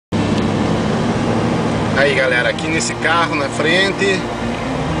Aí galera, aqui nesse carro na frente,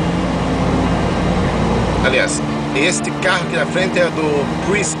 aliás, este carro aqui na frente é do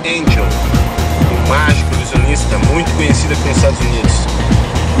Chris Angel, um mágico ilusionista muito conhecido aqui nos Estados Unidos.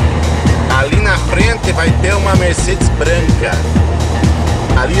 Ali na frente vai ter uma Mercedes branca.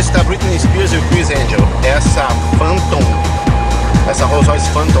 Ali está Britney Speas e o Chris Angel. Essa Phantom, essa Rolls Royce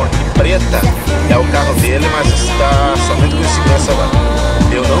Phantom aqui preta é o carro dele, mas está somente com segurança lá.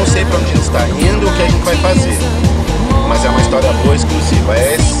 Eu não sei para onde ele está indo, o que a gente vai fazer, mas é uma história boa, exclusiva.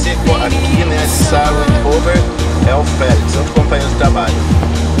 Esse aqui nessa Land Rover é o Félix, outro companheiro de trabalho.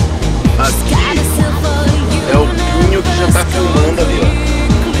 Aqui é o Pinho que já está filmando ali, ó.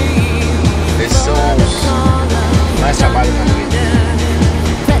 Esses são os mais trabalhos na frente.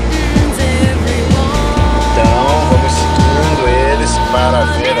 Então vamos seguindo eles para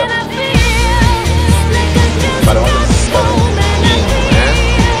ver para onde eles estão indo, né?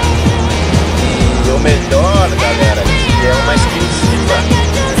 E o melhor, galera, que é uma exclusiva.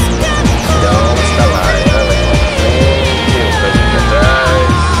 Então está lá, ela vai na frente, o Pedrinho atrás.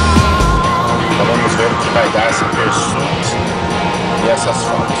 Então vamos ver o que vai dar esse pursuit e essas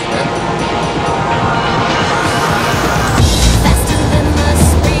fotos, né?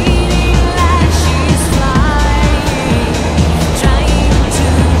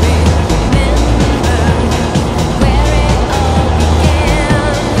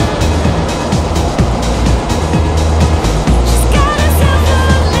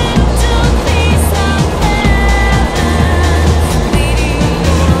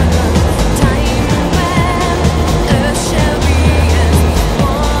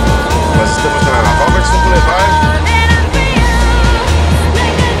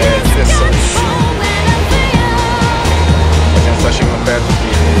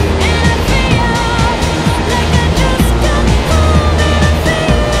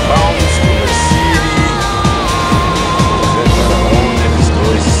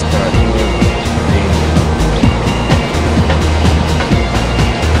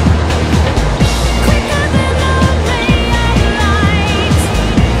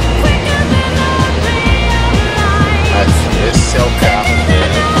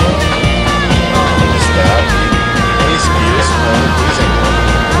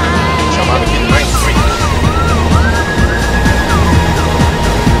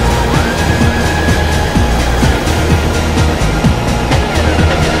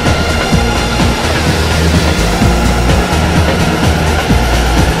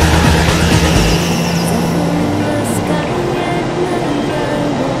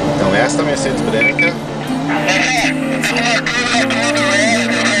 Esta Mercedes branca.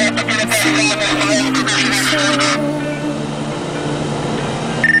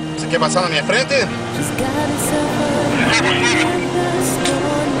 Você quer passar na minha frente?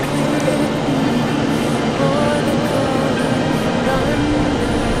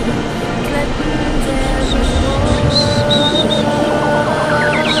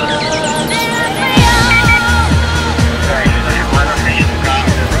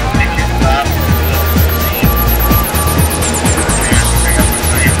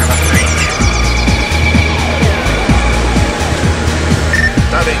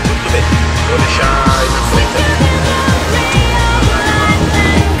 Vou deixar aí na frente.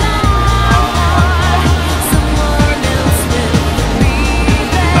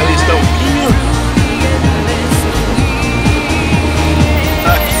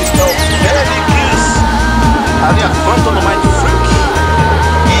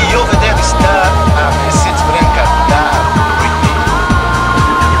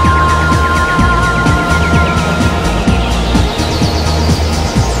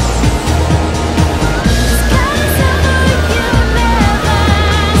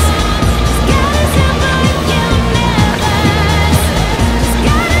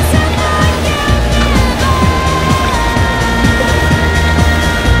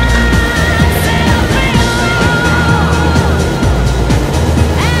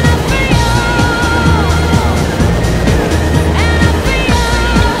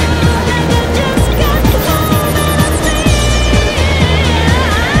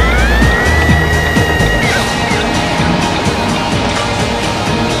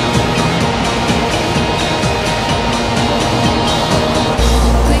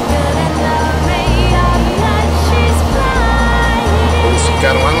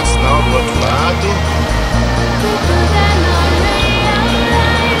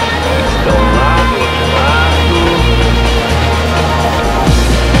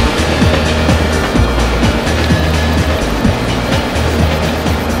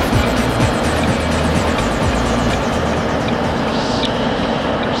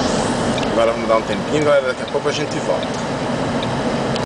 Agora vamos dar um tempinho, galera, daqui a pouco a gente volta.